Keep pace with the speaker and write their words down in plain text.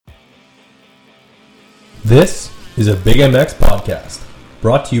This is a Big MX podcast,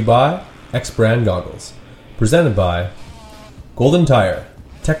 brought to you by X Brand Goggles, presented by Golden Tire,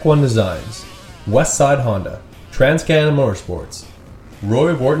 Tech One Designs, Westside Honda, TransCanada Motorsports,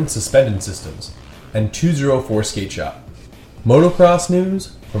 Roy Wharton Suspension Systems, and 204 Skate Shop. Motocross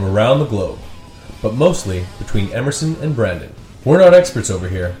news from around the globe, but mostly between Emerson and Brandon. We're not experts over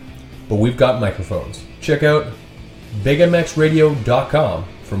here, but we've got microphones. Check out BigMXRadio.com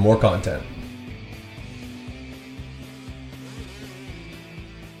for more content.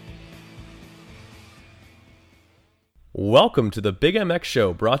 Welcome to the Big MX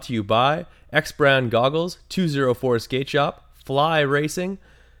Show, brought to you by X Brand Goggles, 204 Skate Shop, Fly Racing,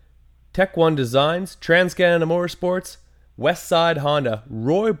 Tech One Designs, TransCanada Motorsports, Westside Honda,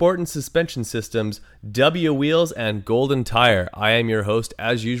 Roy Wharton Suspension Systems, W Wheels, and Golden Tire. I am your host,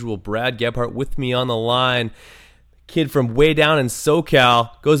 as usual, Brad Gebhardt. With me on the line, kid from way down in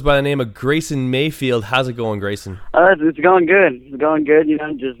SoCal, goes by the name of Grayson Mayfield. How's it going, Grayson? It's going good. It's going good. You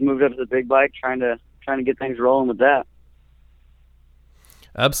know, just moved up to the big bike, trying to get things rolling with that.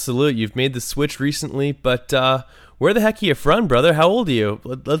 Absolutely. You've made the switch recently, but where the heck are you from, brother? How old are you?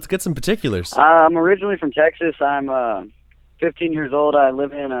 Let's get some particulars. I'm originally from Texas. I'm 15 years old. I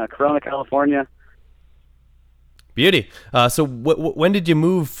live in Corona, California. Beauty. So when did you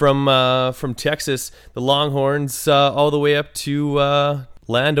move from Texas, the Longhorns, all the way up to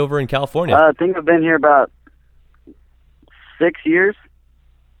land over in California? I think I've been here about 6 years.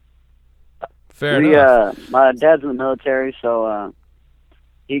 Fair enough. My dad's in the military, so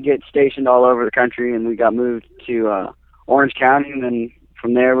he gets stationed all over the country, and we got moved to Orange County, and then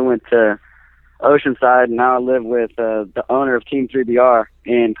from there we went to Oceanside, and now I live with the owner of Team 3BR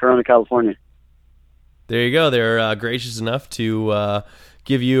in Corona, California. There you go. They're gracious enough to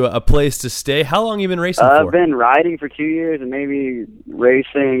give you a place to stay. How long have you been racing for? I've been riding for 2 years and maybe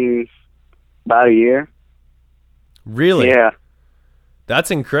racing about a year. Really? Yeah.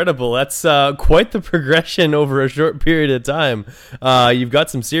 That's incredible. That's quite the progression over a short period of time. You've got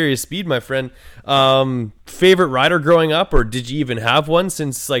some serious speed, my friend. Favorite rider growing up, or did you even have one?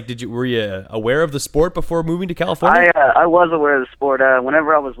 Since were you aware of the sport before moving to California? I was aware of the sport.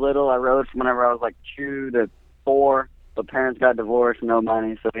 Whenever I was little, I rode from whenever I was like 2 to 4. But parents got divorced, no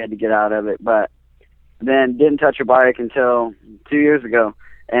money, so we had to get out of it. But then didn't touch a bike until 2 years ago,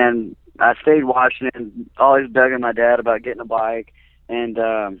 and I stayed watching it and always begging my dad about getting a bike. And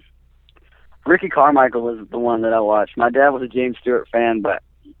Ricky Carmichael was the one that I watched. My dad was a James Stewart fan, but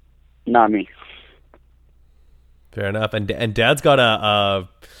not me. Fair enough. And Dad's got a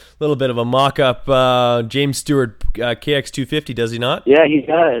little bit of a mock-up James Stewart KX250, does he not? Yeah, he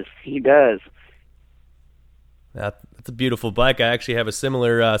does. He does. That's a beautiful bike. I actually have a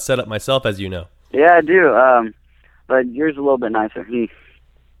similar setup myself, as you know. Yeah, I do. But yours is a little bit nicer.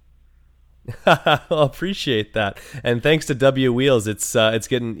 I'll appreciate that, and thanks to W Wheels, it's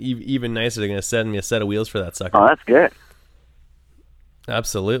getting even nicer. They're going to send me a set of wheels for that sucker. Oh, that's good.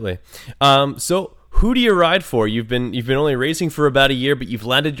 Absolutely. So, who do you ride for? You've been only racing for about a year, but you've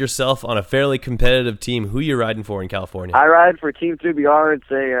landed yourself on a fairly competitive team. Who are you riding for in California? I ride for Team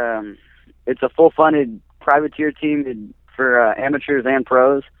 3BR. It's a full-funded privateer team for amateurs and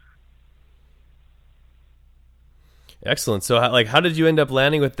pros. Excellent. So, how did you end up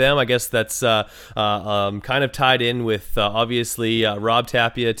landing with them? I guess that's kind of tied in with obviously Rob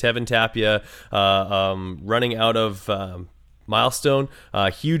Tapia, Tevin Tapia, running out of Milestone.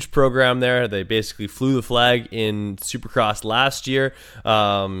 Huge program there. They basically flew the flag in Supercross last year.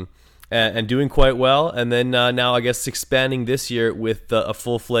 And doing quite well, and then now I guess expanding this year with a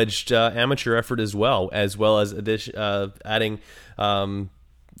full-fledged amateur effort as well as adding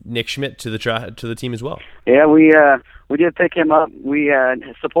Nick Schmidt to the team as well. Yeah, we did pick him up. We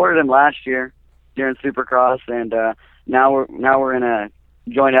supported him last year during Supercross, and now we're in a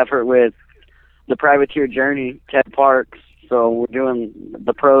joint effort with the Privateer Journey, Ted Parks. So we're doing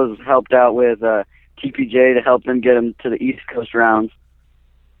the pros helped out with TPJ to help them get them to the East Coast rounds.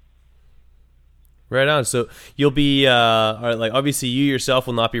 Right on. So you'll be obviously you yourself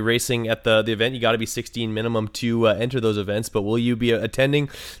will not be racing at the event. You got to be 16 minimum to enter those events. But will you be attending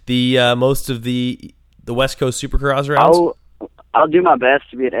the most of the West Coast Supercross rounds? I'll do my best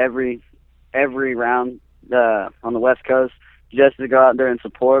to be at every round on the West Coast just to go out there and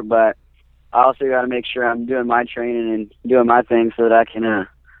support. But I also got to make sure I'm doing my training and doing my thing so that I can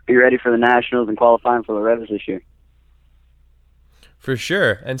be ready for the Nationals and qualifying for the Revs this year. For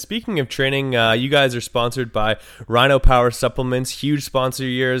sure. And speaking of training, you guys are sponsored by Rhino Power Supplements. Huge sponsor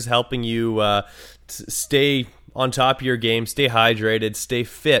of yours, helping you stay on top of your game, stay hydrated, stay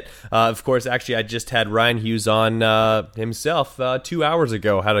fit. Of course, actually, I just had Ryan Hughes on himself 2 hours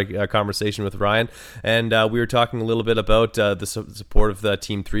ago. Had a conversation with Ryan, and we were talking a little bit about the support of the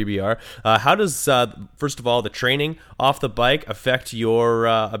Team 3BR. How does, first of all, the training off the bike affect your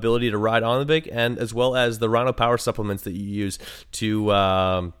ability to ride on the bike, and as well as the Rhino Power supplements that you use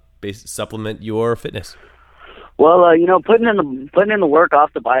to supplement your fitness? Well, putting in the work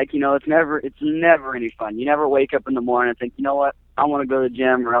off the bike, it's never any fun. You never wake up in the morning and think, you know what, I want to go to the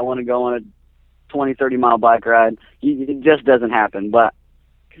gym or I want to go on a 20, 30-mile bike ride. It just doesn't happen. But,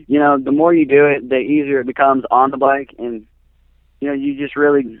 the more you do it, the easier it becomes on the bike. And, it just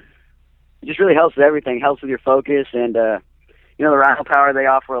really helps with everything. It helps with your focus. And, the Rhino Power, they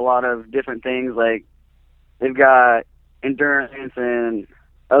offer a lot of different things. Like, they've got endurance and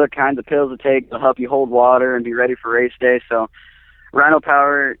other kinds of pills to take to help you hold water and be ready for race day. So Rhino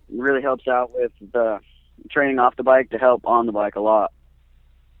Power really helps out with the training off the bike to help on the bike a lot.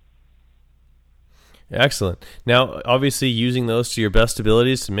 Excellent. Now, obviously, using those to your best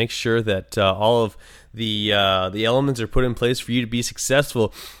abilities to make sure that all of the elements are put in place for you to be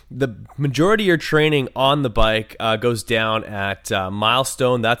successful. The majority of your training on the bike goes down at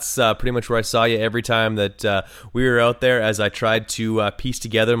Milestone. That's pretty much where I saw you every time that we were out there, as I tried to piece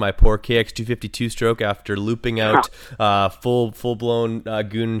together my poor KX250 two-stroke after looping out full-blown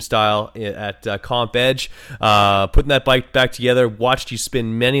goon style at Comp Edge. Putting that bike back together, watched you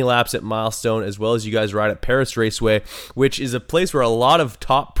spin many laps at Milestone, as well as you guys ride at Paris Raceway, which is a place where a lot of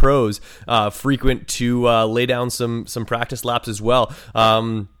top pros frequent to lay down some practice laps as well.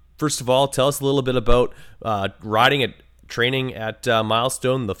 First of all, tell us a little bit about training at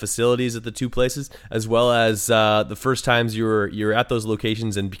Milestone, the facilities at the two places, as well as the first times you're at those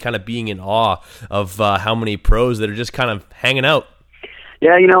locations and kind of being in awe of how many pros that are just kind of hanging out.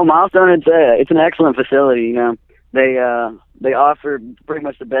 Yeah, Milestone, it's an excellent facility. They offer pretty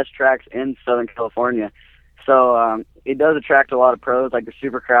much the best tracks in Southern California. So it does attract a lot of pros. Like the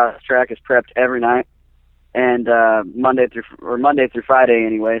Supercross track is prepped every night, and Monday through Friday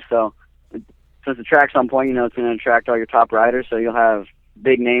anyway. So since the track's on point, it's going to attract all your top riders. So you'll have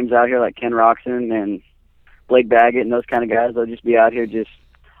big names out here like Ken Roczen and Blake Baggett and those kind of guys. They'll just be out here just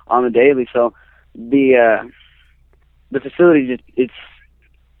on the daily. So the facility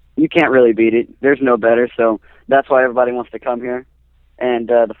you can't really beat it. There's no better. So that's why everybody wants to come here. And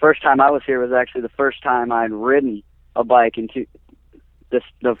the first time I was here was actually the first time I'd ridden a bike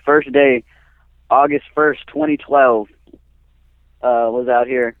the first day, August 1st, 2012, was out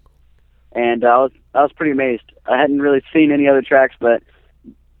here. And I was pretty amazed. I hadn't really seen any other tracks, but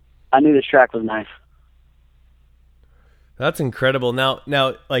I knew this track was nice. That's incredible. Now,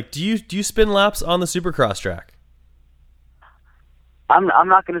 like, do you spin laps on the Supercross track? I'm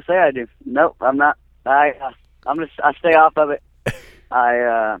not going to say I do. Nope, I'm not. I stay off of it.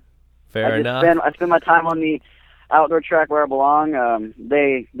 Fair enough. I spend my time on the outdoor track where I belong.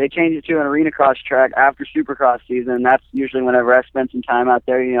 They changed it to an arena cross track after Supercross season, and that's usually whenever I spend some time out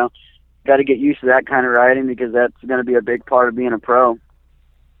there. Got to get used to that kind of riding because that's going to be a big part of being a pro.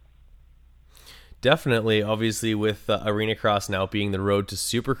 Definitely, obviously, with Arena Cross now being the road to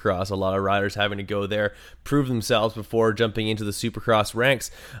Supercross, a lot of riders having to go there, prove themselves before jumping into the Supercross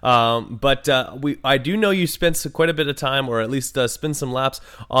ranks. But I do know you spent quite a bit of time, or at least spin some laps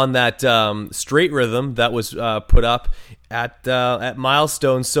on that straight rhythm that was put up at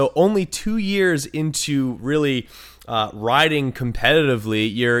Milestone. So only 2 years into really riding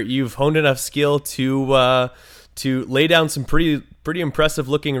competitively, you've honed enough skill to lay down some pretty impressive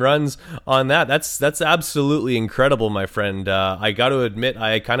looking runs on that. That's absolutely incredible, my friend. I got to admit,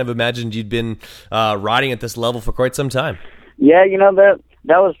 I kind of imagined you'd been riding at this level for quite some time. Yeah, that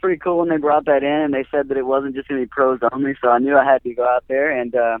was pretty cool when they brought that in, and they said that it wasn't just going to be pros only. So I knew I had to go out there,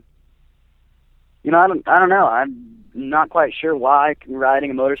 and I don't know. I'm not quite sure why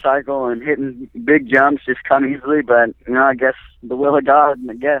riding a motorcycle and hitting big jumps just come easily, but I guess the will of God.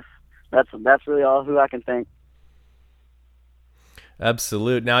 I guess that's really all who I can thank.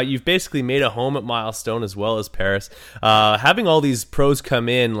 Absolute. Now, you've basically made a home at Milestone as well as Paris. Having all these pros come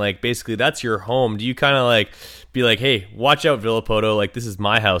in, like, basically that's your home. Do you kind of like be like, hey, watch out, Villopoto, like this is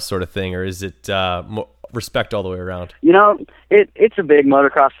my house sort of thing, or is it respect all the way around? It's a big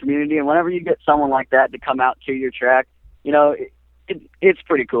motocross community, and whenever you get someone like that to come out to your track, it's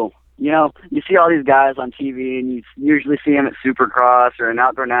pretty cool. You see all these guys on TV, and you usually see them at Supercross or an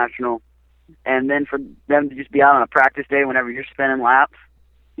outdoor national. And then for them to just be out on a practice day whenever you're spinning laps,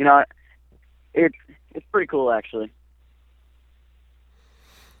 it's pretty cool, actually.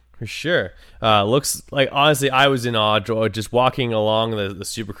 For sure. Looks like, honestly, I was in awe just walking along the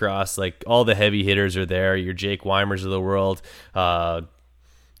Supercross. Like, all the heavy hitters are there. Your Jake Weimers of the world.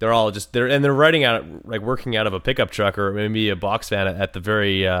 They're all they're riding out, like, working out of a pickup truck or maybe a box van at the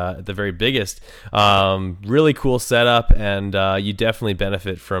very biggest. Really cool setup, and you definitely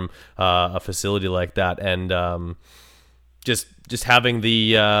benefit from a facility like that. And just having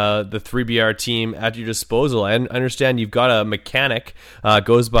the 3BR team at your disposal. I understand you've got a mechanic,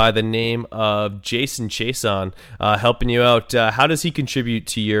 goes by the name of Jason Chason, helping you out. How does he contribute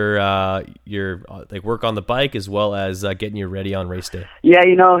to your like work on the bike as well as getting you ready on race day? Yeah,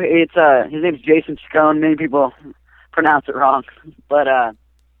 it's his name's Jason Chacon. Many people pronounce it wrong, but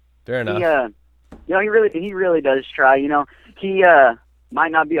fair enough. He really does try. He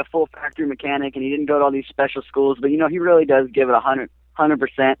might not be a full factory mechanic, and he didn't go to all these special schools, but he really does give it 100%.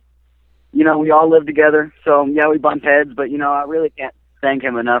 We all live together, so yeah, we bump heads, but I really can't thank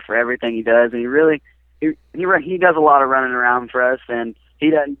him enough for everything he does, and he does a lot of running around for us, and he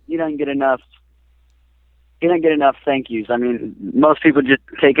doesn't get enough thank yous. I mean, most people just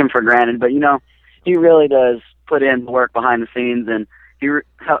take him for granted, but he really does put in the work behind the scenes, and he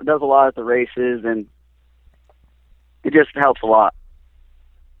does a lot at the races, and it just helps a lot.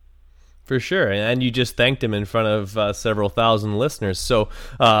 For sure, and you just thanked him in front of several thousand listeners, so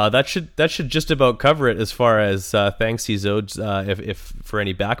that should just about cover it as far as thanks he's owed, if for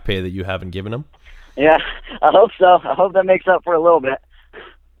any back pay that you haven't given him. Yeah, I hope so. I hope that makes up for a little bit.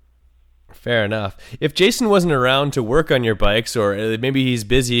 Fair enough. If Jason wasn't around to work on your bikes, or maybe he's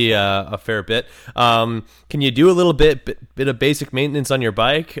busy a fair bit, can you do a little bit of basic maintenance on your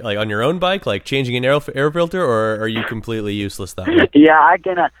bike, like on your own bike, like changing an air filter, or are you completely useless that way? Yeah, I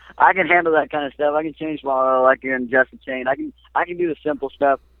can handle that kind of stuff. I can change my oil, I can adjust the chain. I can do the simple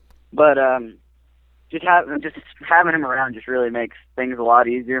stuff, but just having him around just really makes things a lot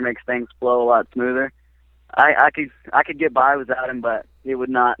easier, makes things flow a lot smoother. I could get by without him, but it would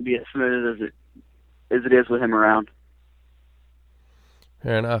not be as smooth as it is with him around.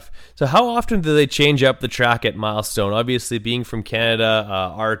 Fair enough. So how often do they change up the track at Milestone? Obviously, being from Canada,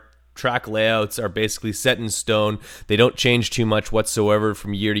 our track layouts are basically set in stone. They don't change too much whatsoever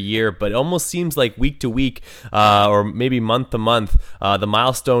from year to year, but it almost seems like week to week, or maybe month to month, the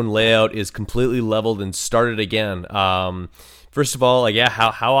Milestone layout is completely leveled and started again. First of all,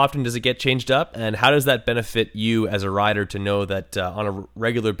 how often does it get changed up, and how does that benefit you as a rider to know that on a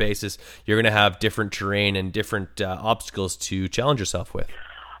regular basis you're going to have different terrain and different obstacles to challenge yourself with?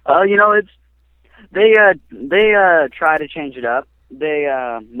 They try to change it up.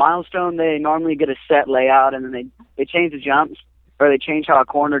 Milestone, they normally get a set layout, and then they change the jumps, or they change how a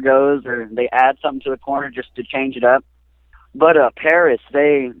corner goes, or they add something to the corner just to change it up. But Paris,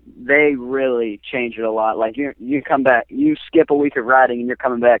 they really change it a lot. Like you come back, you skip a week of riding, and you're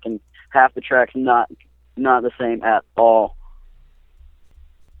coming back, and half the track's not the same at all.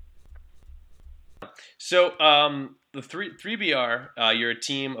 So the 3BR, you're a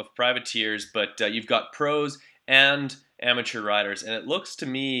team of privateers, but you've got pros and amateur riders, and it looks to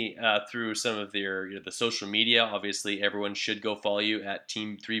me through some of the social media, obviously everyone should go follow you at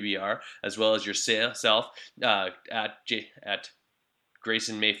Team 3BR, as well as yourself at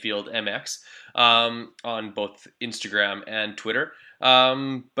Grayson Mayfield MX on both Instagram and Twitter.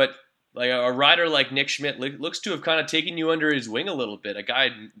 But like a rider like Nick Schmidt looks to have kind of taken you under his wing a little bit, a guy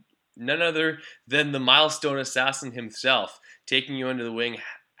none other than the Milestone assassin himself taking you under the wing.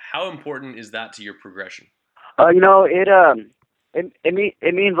 How important is that to your progression? It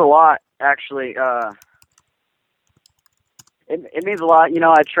means a lot, actually. It means a lot.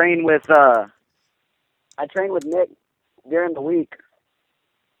 I train with Nick during the week,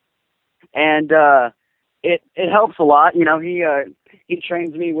 and it helps a lot. He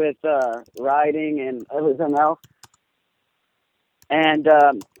trains me with riding and everything else, and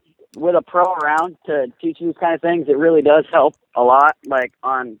with a pro around to teach these kind of things, it really does help a lot. Like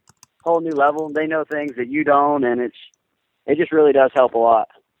on a whole new level, they know things that you don't, and it just really does help a lot.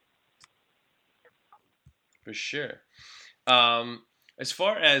 For sure. As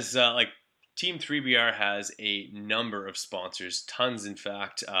far as Team 3BR has a number of sponsors, tons in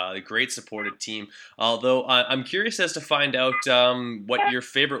fact, a great supported team. Although I'm curious as to find out what your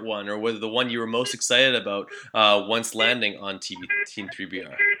favorite one, or whether the one you were most excited about once landing on Team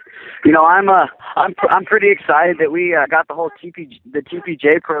 3BR. I'm pretty excited that we got the whole the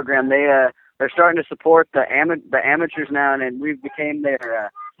TPJ program. They're starting to support the amateurs now, and we became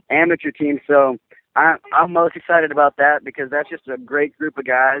their amateur team. So I'm most excited about that, because that's just a great group of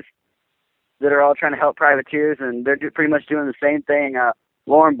guys that are all trying to help privateers, and they're pretty much doing the same thing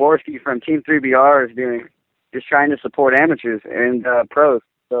Lauren Borski from Team 3BR is doing, just trying to support amateurs and pros.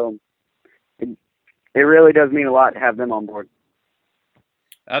 So it really does mean a lot to have them on board.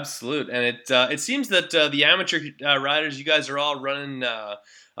 Absolute, and it seems that the amateur riders, you guys are all running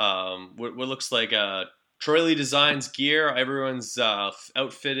what looks like Troy Lee Designs gear. Everyone's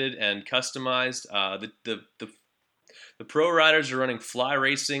outfitted and customized. The pro riders are running Fly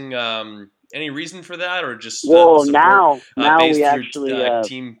Racing. Any reason for that, or just well support, now based we through, actually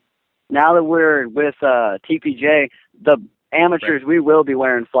team? Now that we're with TPJ, the amateurs, we will be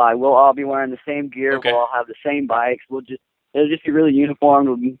wearing Fly. We'll all be wearing the same gear. Okay. We'll all have the same bikes. It'll just be really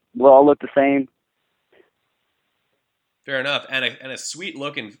uniform. We'll all look the same. Fair enough, and a sweet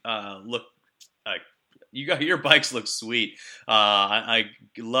looking look. Your bikes look sweet. I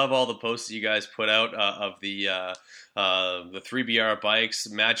love all the posts that you guys put out of the 3BR bikes.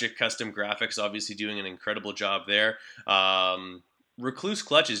 Magic Custom Graphics, obviously doing an incredible job there. Recluse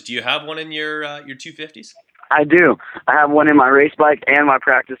clutches. Do you have one in your 250s? I do. I have one in my race bike and my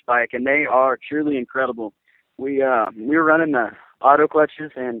practice bike, and they are truly incredible. We were running the auto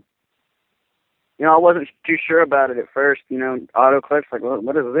clutches, and I wasn't too sure about it at first. Auto clutch, like,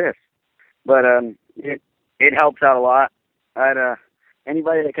 what is this? But it helps out a lot.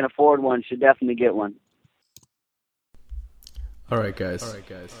 Anybody that can afford one should definitely get one. All right, guys.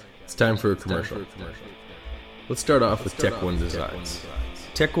 It's time for a commercial. Let's start off with Tech One Designs.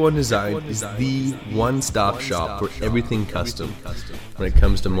 Tech One Design is the one-stop shop for everything custom when it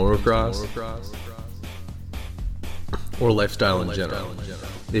comes to motocross or lifestyle in general.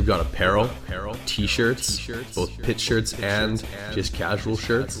 They've got apparel, t-shirts, both pit shirts and just casual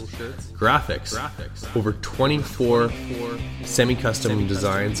shirts, graphics, over 24 semi-custom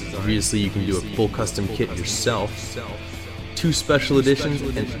designs. Obviously, you can do a full custom kit yourself, 2 special editions,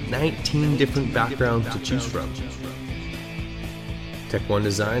 and 19 different backgrounds to choose from. Tech One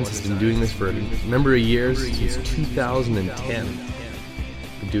Designs has been doing this for a number of years, since 2010.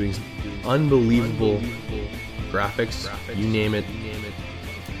 Been doing unbelievable graphics, you name it.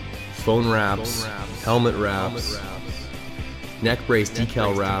 Phone wraps, helmet wraps, neck brace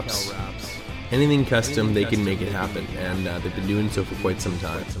decal wraps, anything custom, they can make it happen, and they've been doing so for quite some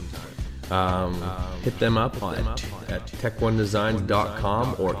time. Hit them up at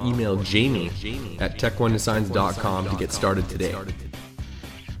techonedesigns.com or email Jamie at techonedesigns.com to get started today.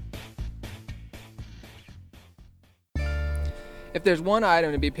 If there's one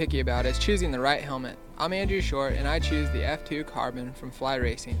item to be picky about, it's choosing the right helmet. I'm Andrew Short, and I choose the F2 Carbon from Fly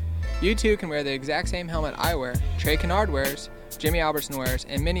Racing. You too can wear the exact same helmet I wear, Trey Kennard wears, Jimmy Albertson wears,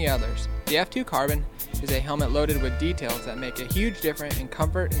 and many others. The F2 Carbon is a helmet loaded with details that make a huge difference in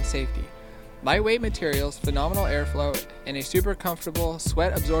comfort and safety. Lightweight materials, phenomenal airflow, and a super comfortable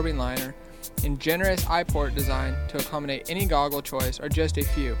sweat-absorbing liner, and generous eye-port design to accommodate any goggle choice are just a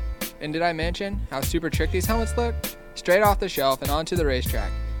few. And did I mention how super trick these helmets look? Straight off the shelf and onto the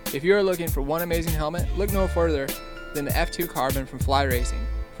racetrack. If you are looking for one amazing helmet, look no further than the F2 Carbon from Fly Racing.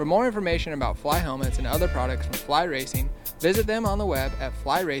 For more information about Fly helmets and other products from Fly Racing, visit them on the web at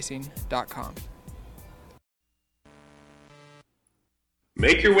flyracing.com.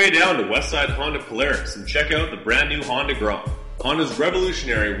 Make your way down to Westside Honda Polaris and check out the brand new Honda Grom. Honda's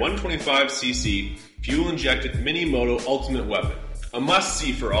revolutionary 125cc fuel-injected mini-moto ultimate weapon. A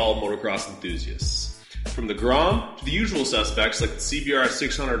must-see for all motocross enthusiasts. From the Grom to the usual suspects like the CBR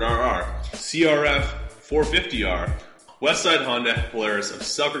 600RR, CRF 450R, Westside Honda Polaris of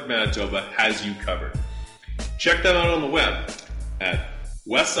Selkirk, Manitoba has you covered. Check them out on the web at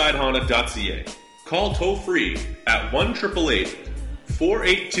westsidehonda.ca. Call toll-free at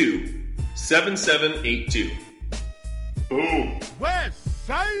 1-888-482-7782. Boom!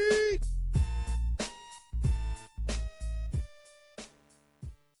 Westside!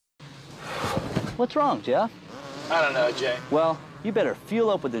 What's wrong, Jeff? I don't know, Jay. Well, you better fuel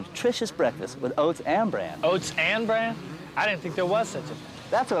up with a nutritious breakfast with oats and bran. Oats and bran? I didn't think there was such a thing.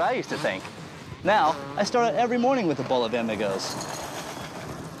 That's what I used to think. Now, I start out every morning with a bowl of Amigos.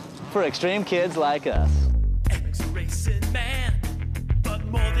 For extreme kids like us. Eric's a racing man, but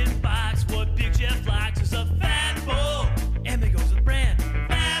more than bikes, what Big Jeff likes is a fat bowl. Amigos a brand,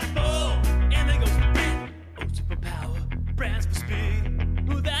 fat bowl. Amigos a brand, oats for power, brands for speed.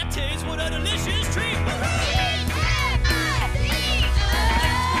 Ooh, that tastes what a delicious treat.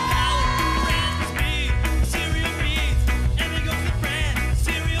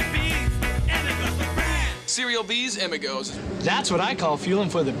 Cereal B's Amigos. That's what I call fueling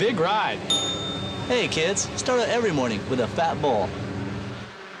for the big ride. Hey, kids, start out every morning with a fat bowl.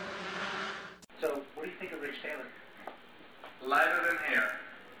 So, what do you think of Rich Taylor? Lighter than air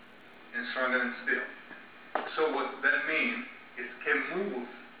and stronger than steel. So what that means is can move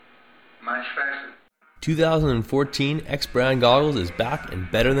much faster. 2014 X-Brand Goggles is back and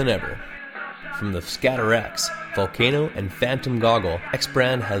better than ever. From the Scatter X, Volcano, and Phantom Goggle,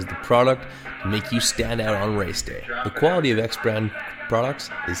 X-Brand has the product to make you stand out on race day. The quality of X-Brand products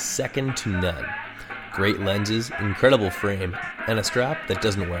is second to none. Great lenses, incredible frame, and a strap that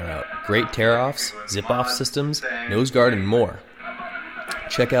doesn't wear out. Great tear-offs, zip-off systems, nose guard, and more.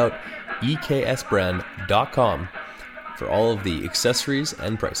 Check out eksbrand.com for all of the accessories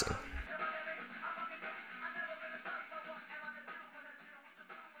and pricing.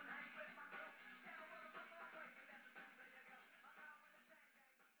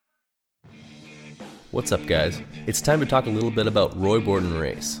 What's up, guys? It's time to talk a little bit about Roy Borden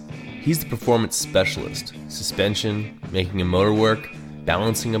Race. He's the performance specialist. Suspension, making a motor work,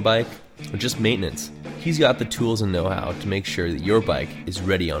 balancing a bike, or just maintenance. He's got the tools and know-how to make sure that your bike is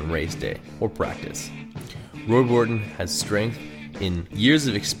ready on race day or practice. Roy Borden has strength in years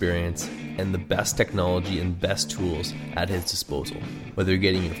of experience and the best technology and best tools at his disposal. Whether you're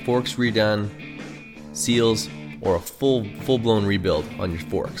getting your forks redone, seals, or a full-blown rebuild on your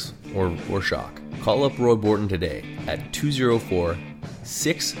forks or shock. Call up Roy Borden today at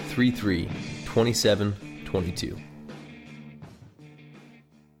 204-633-2722.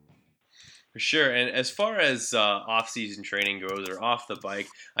 For sure. And as far as off-season training goes, or off the bike,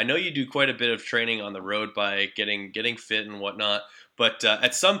 I know you do quite a bit of training on the road bike, getting fit and whatnot. But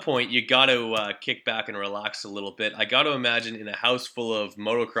at some point, you got to kick back and relax a little bit. I got to imagine in a house full of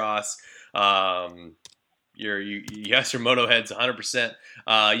motocross, you guys are moto heads 100%.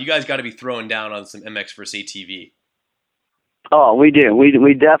 You guys got to be throwing down on some MX vs ATV. Oh, we do.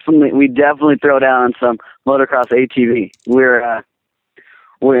 We definitely throw down on some motocross ATV. We're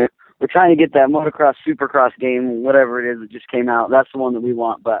trying to get that motocross supercross game, whatever it is that just came out. That's the one that we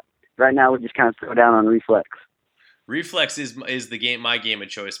want. But right now we just kind of throw down on Reflex. Reflex is my game of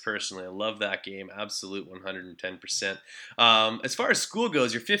choice personally. I love that game, absolute 110%. As far as school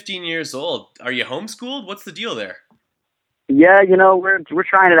goes, you're 15 years old. Are you homeschooled? What's the deal there? Yeah, we're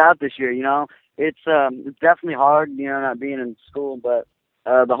trying it out this year. It's definitely hard, not being in school, but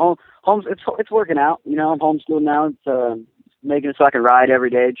the homes it's working out. I'm homeschooled now. It's making it so I can ride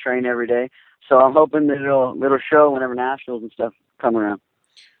every day, train every day. So I'm hoping that it'll show whenever nationals and stuff come around.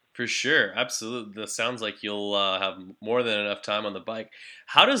 For sure, absolutely. That sounds like you'll have more than enough time on the bike.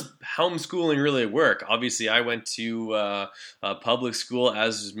 How does homeschooling really work? Obviously, I went to public school,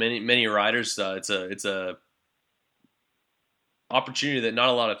 as many riders. It's a opportunity that not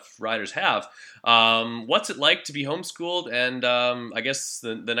a lot of riders have. What's it like to be homeschooled? And I guess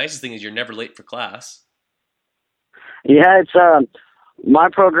the nicest thing is you're never late for class. Yeah, it's my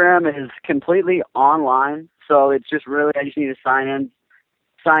program is completely online, so it's just really I just need to sign in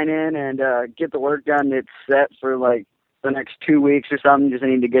and get the work done. It's set for like the next 2 weeks or something. Just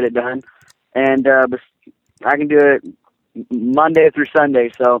need to get it done, and I can do it Monday through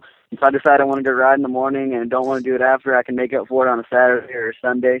Sunday. So if I decide I want to go ride in the morning and don't want to do it after, I can make up for it on a Saturday or a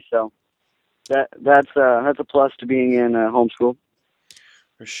Sunday. So that's a plus to being in homeschool.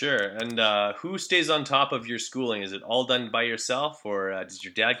 For sure. And who stays on top of your schooling? Is it all done by yourself, or does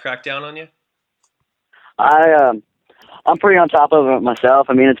your dad crack down on you? I'm pretty on top of it myself.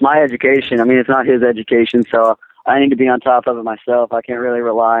 I mean, it's my education. I mean, it's not his education, so I need to be on top of it myself. I can't really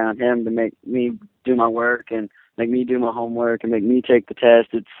rely on him to make me do my work and make me do my homework and make me take the test.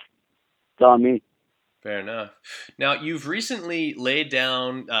 It's on me. Fair enough. Now, you've recently laid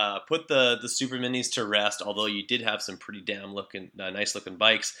down, put the Super Minis to rest, although you did have some pretty damn nice looking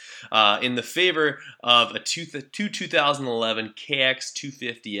bikes, in the favor of two 2011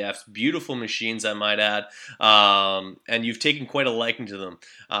 KX250Fs, beautiful machines, I might add, and you've taken quite a liking to them.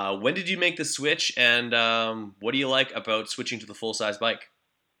 When did you make the switch, and what do you like about switching to the full-size bike?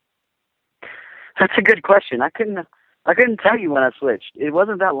 That's a good question. I couldn't tell you when I switched. It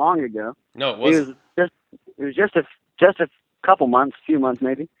wasn't that long ago. No, it wasn't. It was just a couple months, few months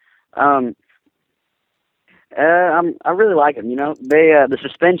maybe. I really like them. The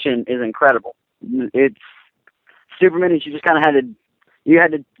suspension is incredible. It's Super Minis. You just kind of had to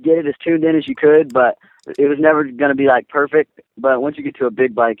get it as tuned in as you could, but it was never going to be like perfect. But once you get to a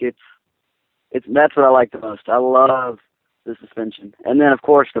big bike, that's what I like the most. I love the suspension, and then of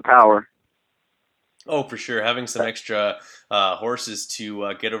course the power. Oh, for sure. Having some extra horses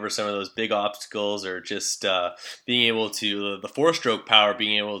to get over some of those big obstacles, or just being able to, the four-stroke power,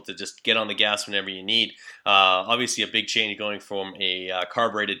 being able to just get on the gas whenever you need. Obviously, a big change going from a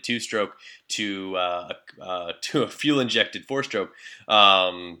carbureted two-stroke to a fuel-injected four-stroke.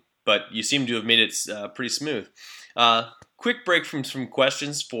 But you seem to have made it pretty smooth. quick break from some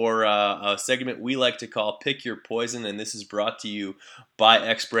questions for a segment we like to call Pick Your Poison, and this is brought to you by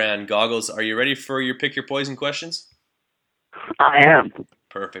X Brand Goggles. Are you ready for your Pick Your Poison questions? I am.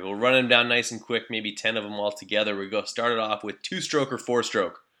 Perfect. We'll run them down nice and quick, maybe 10 of them all together. We go start it off with 2-stroke or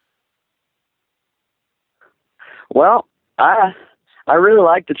 4-stroke. Well, I really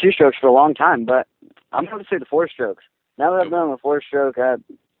liked the 2-strokes for a long time, but I'm going to say the 4-strokes. Now that I've done the 4-stroke,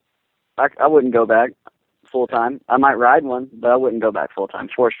 I wouldn't go back full time. I might ride one, but I wouldn't go back full time.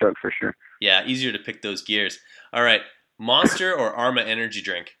 4-stroke for sure. Yeah, easier to pick those gears. All right, Monster or Arma energy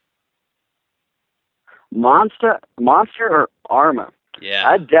drink? Monster or Arma? Yeah,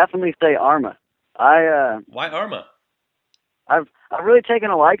 I'd definitely say Arma. Why Arma? I've really taken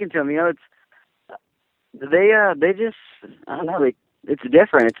a liking to them. You know, they just, I don't know, it's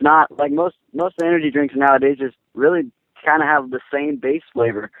different. It's not like most of the energy drinks nowadays just really kind of have the same base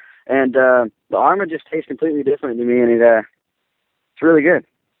flavor. And the Arma just tastes completely different to me, and it's really good.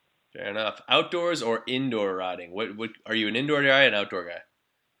 Fair enough. Outdoors or indoor riding? What are you, an indoor guy or an outdoor guy?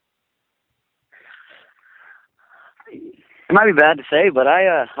 It might be bad to say, but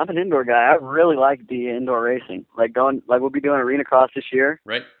I'm an indoor guy. I really like the indoor racing. Like we'll be doing Arena Cross this year.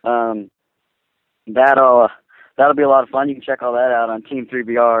 Right. That'll be a lot of fun. You can check all that out on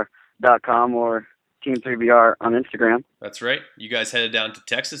team3br.com or Team3BR on Instagram. That's right. You guys headed down to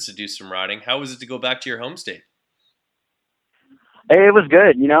Texas to do some riding. How was it to go back to your home state? It was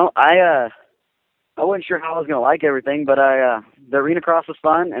good. You know, I wasn't sure how I was going to like everything, but the Arena Cross was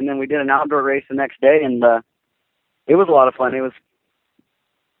fun, and then we did an outdoor race the next day, and it was a lot of fun. It was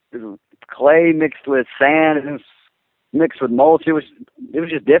clay mixed with sand, and it was mixed with mulch. It was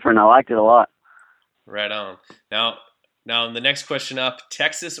just different. I liked it a lot. Right on. Now the next question up: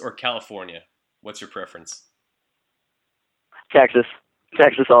 Texas or California? What's your preference? Texas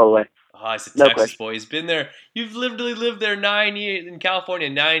all the way. Oh, I said No Texas question. boy. He's been there. You've literally lived there 9 years in California,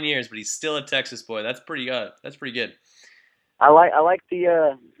 9 years, but he's still a Texas boy. That's pretty good. That's pretty good. I like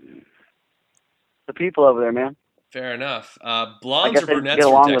the people over there, man. Fair enough. I Blondes guess or I brunettes get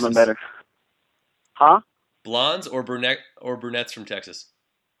from along Texas? with them better. Huh? Blondes or brunettes from Texas?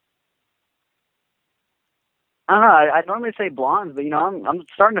 I don't know. I normally say blondes, but you know, I'm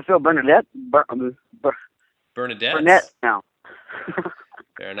starting to feel Bernadette now.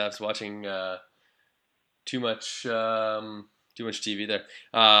 Fair enough. It's watching too much TV there.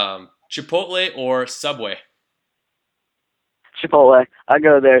 Chipotle or Subway? Chipotle. I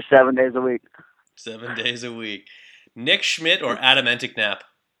go there 7 days a week. 7 days a week. Nick Schmidt or Adam Enticknap?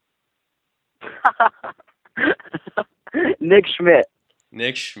 Nick Schmidt.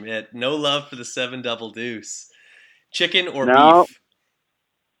 Nick Schmidt. No love for the 7 double deuce. Chicken or No. beef?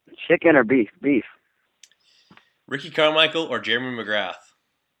 Chicken or beef? Beef. Ricky Carmichael or Jeremy McGrath?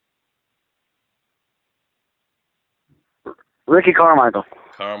 Ricky Carmichael.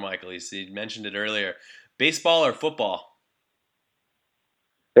 Carmichael. He mentioned it earlier. Baseball or football?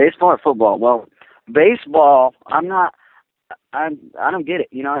 Baseball or football? Well, baseball, I don't get it.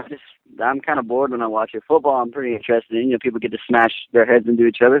 You know, I'm kind of bored when I watch it. Football, I'm pretty interested in. You know, people get to smash their heads into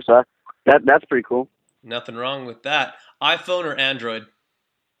each other, so that's pretty cool. Nothing wrong with that. iPhone or Android?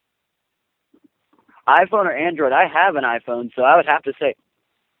 iPhone or Android? I have an iPhone, so I'd have to say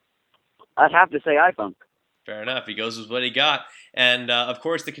iPhone. Fair enough. He goes with what he got. And, of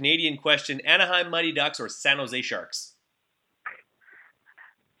course, the Canadian question, Anaheim Mighty Ducks or San Jose Sharks?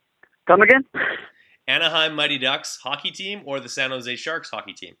 Come again? Anaheim Mighty Ducks hockey team or the San Jose Sharks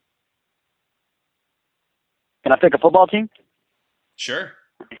hockey team? Can I pick a football team? Sure.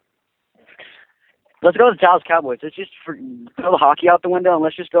 Let's go with the Dallas Cowboys. Let's just throw the hockey out the window and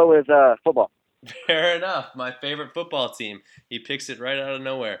let's just go with football. Fair enough. My favorite football team. He picks it right out of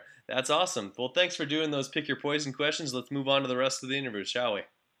nowhere. That's awesome. Well, thanks for doing those Pick Your Poison questions. Let's move on to the rest of the interview, shall we?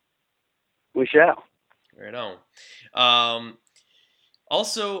 We shall. Right on.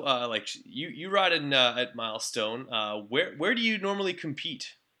 Also, like you ride at Milestone. Where do you normally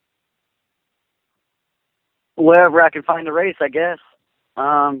compete? Wherever I can find a race, I guess.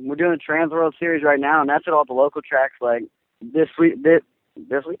 We're doing the Trans World Series right now, and that's at all the local tracks. Like this weekend?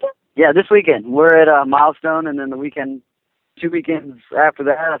 Yeah, this weekend. We're at Milestone, and then the weekend, 2 weekends after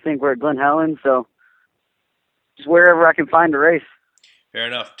that, I think we're at Glen Helen. So just wherever I can find a race. Fair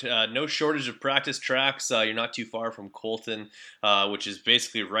enough. No shortage of practice tracks. You're not too far from Colton, which is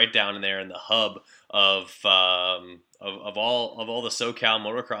basically right down in there in the hub of all the SoCal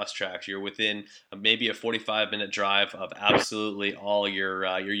motocross tracks. You're within maybe a 45-minute drive of absolutely all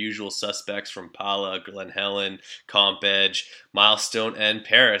your usual suspects from Pala, Glen Helen, Comp Edge, Milestone, and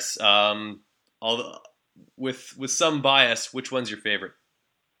Paris. With some bias, which one's your favorite?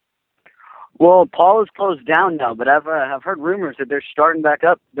 Well, Paula's closed down now, but I've heard rumors that they're starting back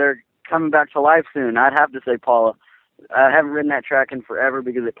up. They're coming back to life soon. I'd have to say Paula. I haven't ridden that track in forever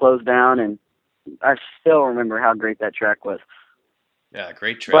because it closed down, and I still remember how great that track was. Yeah,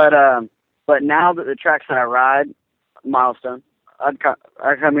 great track. But now that the tracks that I ride, Milestone, I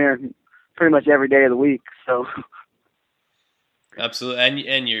come here pretty much every day of the week. So absolutely,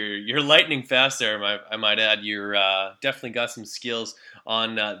 and you're lightning fast there. I might add, you're definitely got some skills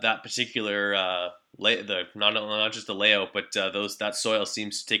on that particular not just the layout, but that soil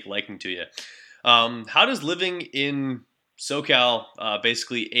seems to take liking to you. How does living in SoCal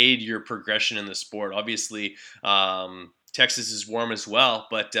basically aid your progression in the sport? Obviously, Texas is warm as well,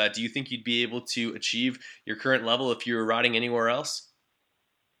 but do you think you'd be able to achieve your current level if you were riding anywhere else?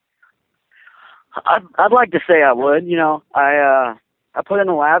 I'd like to say I would. I put in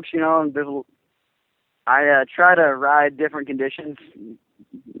the laps. And I try to ride different conditions.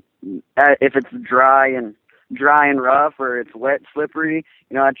 If it's dry and rough, or it's wet, slippery,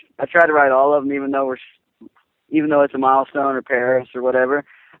 I try to ride all of them, even though it's a Milestone or Paris or whatever.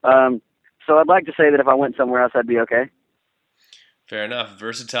 So I'd like to say that if I went somewhere else, I'd be okay. Fair enough.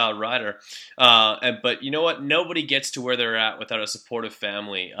 Versatile rider. But you know what? Nobody gets to where they're at without a supportive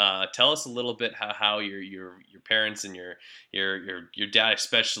family. Tell us a little bit how your parents and your dad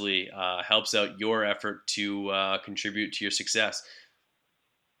especially helps out your effort to contribute to your success.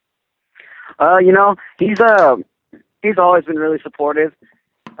 He's always been really supportive.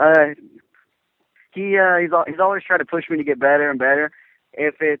 He's always tried to push me to get better and better.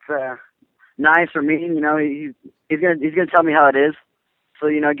 If it's nice or mean, he's gonna tell me how it is. So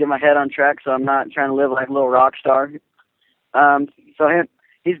get my head on track, so I'm not trying to live like a little rock star.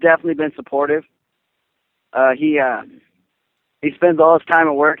 He's definitely been supportive. He spends all his time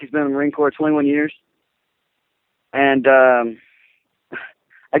at work. He's been in the Marine Corps 21 years, and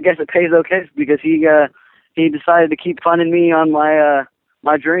I guess it pays okay because he decided to keep funding me on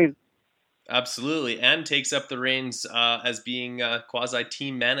my dream. Absolutely, and takes up the reins as being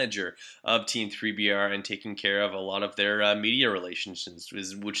quasi-team manager of Team 3BR and taking care of a lot of their media relationships,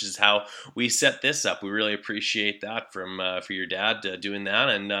 which is how we set this up. We really appreciate that for your dad doing that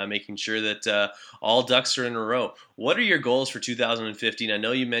and making sure that all ducks are in a row. What are your goals for 2015? I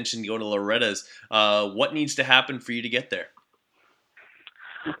know you mentioned going to Loretta's. What needs to happen for you to get there?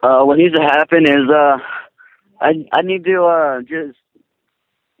 What needs to happen is I need to just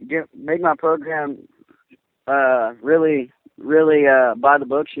make my program really by the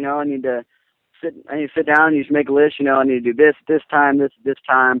books. I need to sit down and just make a list. I need to do this time, this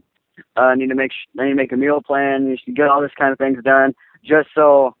time. I need to make a meal plan. You should get all this kind of things done, just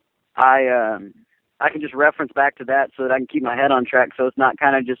so I can just reference back to that, so that I can keep my head on track. So it's not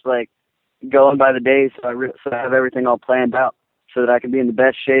kind of just like going by the days. So I have everything all planned out, so that I can be in the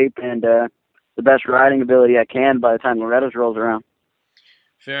best shape and the best riding ability I can by the time Loretta's rolls around.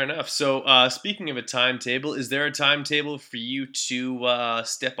 Fair enough. So speaking of a timetable, is there a timetable for you to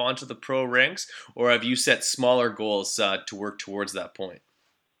step onto the pro ranks, or have you set smaller goals to work towards that point?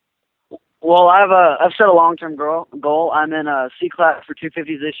 Well, I've set a long-term goal. I'm in C class for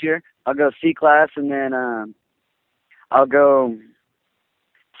 250s this year. I'll go C class, and then I'll go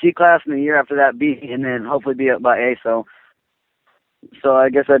C class in the year after that, B, and then hopefully be up by A. So I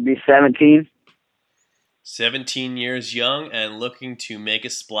guess I'd be 17. 17 years young and looking to make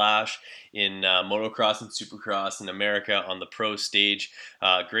a splash in motocross and supercross in America on the pro stage.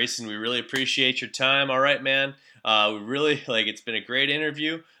 Grayson, we really appreciate your time. All right, man. It's been a great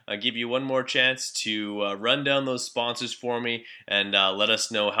interview. I'll give you one more chance to run down those sponsors for me and let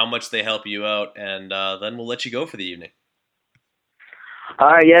us know how much they help you out, and then we'll let you go for the evening.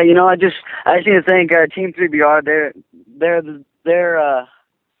 All right, yeah, I just need to thank Team 3BR.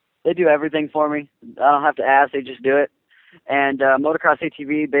 They do everything for me. I don't have to ask; they just do it. And Motocross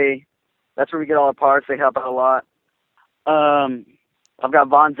ATV, that's where we get all our parts. They help out a lot. I've got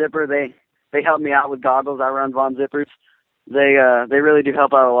Von Zipper. They help me out with goggles. I run Von Zippers. They really do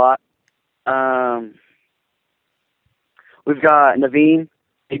help out a lot. We've got Naveen.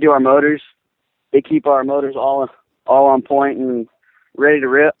 They do our motors. They keep our motors all on point and ready to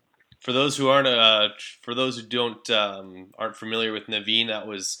rip. For those who aren't familiar with Naveen, that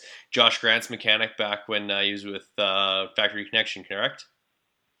was Josh Grant's mechanic back when he was with Factory Connection, correct?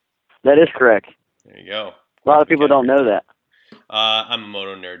 That is correct. There you go. A lot of people don't know that. I'm a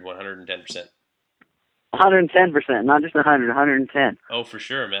moto nerd, 110%. 110%, not just 100, 110. Oh, for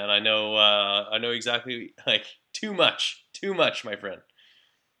sure, man. I know exactly. Too much, my friend.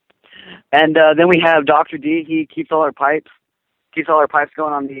 And then we have Dr. D. He keeps all our pipes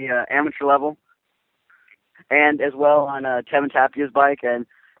going on the amateur level, and as well on Tevin Tapia's bike. And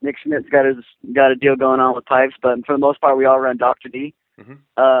Nick Schmidt's got a deal going on with pipes, but for the most part, we all run Dr. D.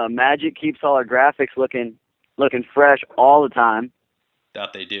 Mm-hmm. Magic keeps all our graphics looking fresh all the time.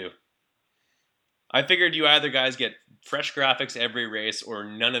 That they do. I figured you either guys get fresh graphics every race, or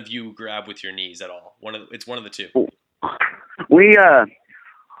none of you grab with your knees at all. It's one of the two. We get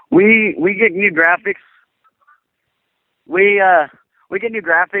new graphics. We get new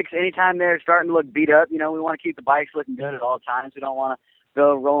graphics anytime they're starting to look beat up. You know, we want to keep the bikes looking good at all times. We don't want to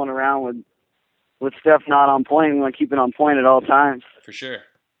go rolling around with stuff not on point. We want to keep it on point at all times. For sure.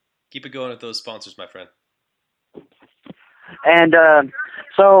 Keep it going with those sponsors, my friend. And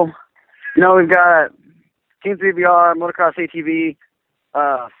so, you know, we've got Team 3VR, Motocross ATV.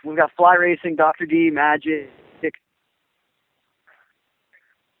 We've got Fly Racing, Dr. D, Magic.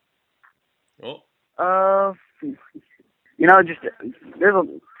 Oh. You know, just there's a,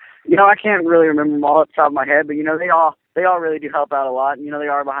 you know, I can't really remember them all off the top of my head, but you know, they all really do help out a lot. You know, they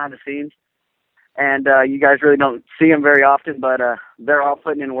are behind the scenes, and you guys really don't see them very often, but they're all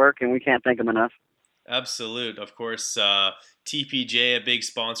putting in work, and we can't thank them enough. Absolute, of course. TPJ, a big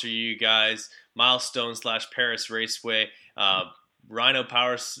sponsor, you guys. Milestone / Paris Raceway. Rhino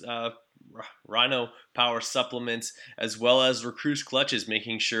Power supplements, as well as Recruce clutches,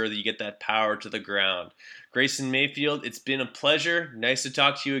 making sure that you get that power to the ground. Grayson Mayfield, it's been a pleasure. Nice to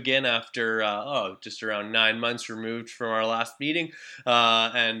talk to you again after just around 9 months removed from our last meeting,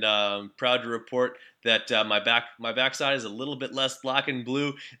 and proud to report that my backside is a little bit less black and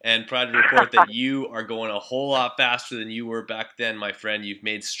blue, and proud to report that you are going a whole lot faster than you were back then, my friend. You've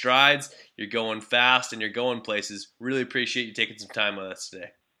made strides, you're going fast, and you're going places. Really appreciate you taking some time with us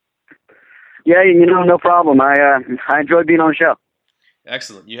today. Yeah, you know, no problem. I enjoyed being on the show.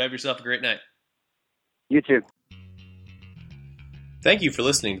 Excellent. You have yourself a great night. You too. Thank you for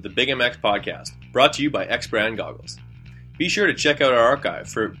listening to the Big MX Podcast, brought to you by X Brand Goggles. Be sure to check out our archive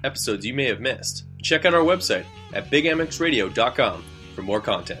for episodes you may have missed. Check out our website at bigmxradio.com for more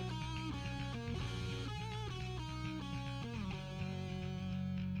content.